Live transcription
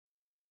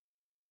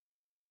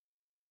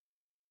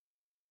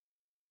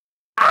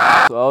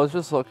So I was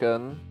just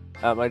looking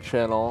at my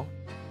channel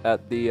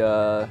at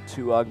the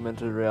 2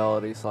 augmented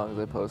reality songs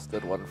I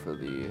posted, one for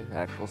the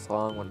actual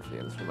song, one for the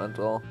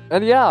instrumental.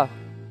 And yeah,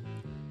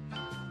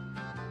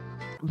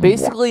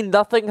 basically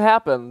nothing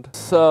happened.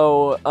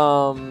 So,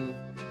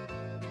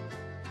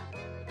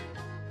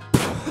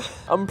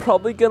 I'm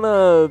probably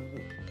gonna,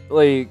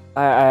 like,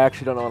 I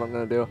actually don't know what I'm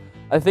gonna do.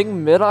 I think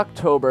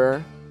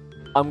mid-October,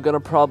 I'm gonna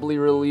probably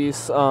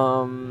release,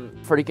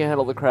 Freddy Can't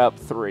Handle the Crap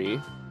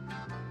 3.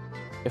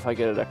 If I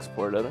get it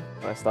exported,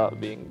 and I stop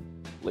being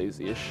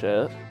lazy as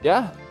shit.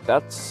 Yeah,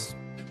 that's...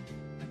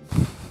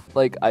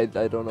 like, I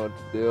don't know what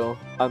to do.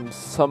 I'm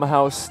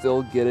somehow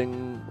still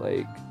getting,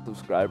 like,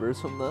 subscribers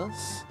from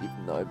this,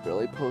 even though I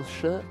barely post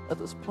shit at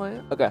this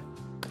point. Okay,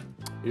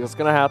 here's what's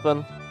gonna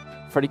happen.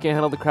 Freddy Can't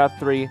Handle the Crap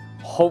 3,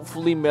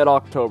 hopefully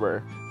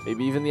mid-October,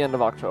 maybe even the end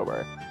of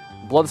October.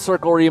 Blood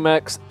Circle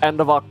Remix, end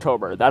of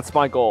October. That's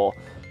my goal.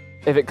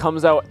 If it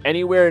comes out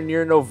anywhere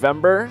near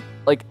November,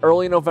 like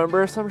early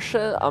November or some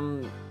shit, I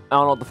don't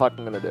know what the fuck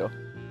I'm gonna do.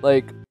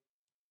 Like,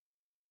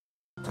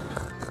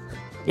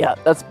 yeah,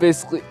 that's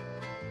basically,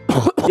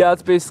 yeah,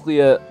 that's basically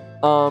it.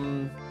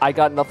 I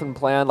got nothing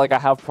planned. Like, I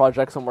have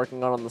projects I'm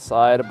working on the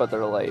side, but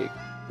they're like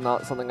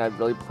not something I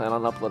really plan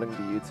on uploading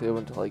to YouTube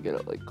until I get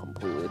it like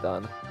completely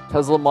done.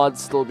 Tesla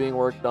mod's still being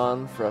worked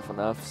on for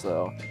FNF,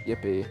 so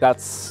yippee.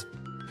 That's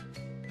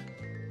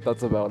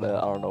about it.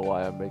 I don't know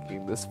why I'm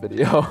making this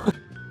video.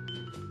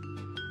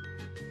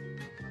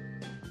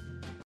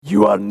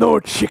 You are no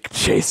chick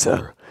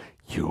chaser.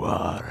 You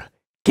are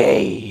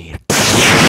gay.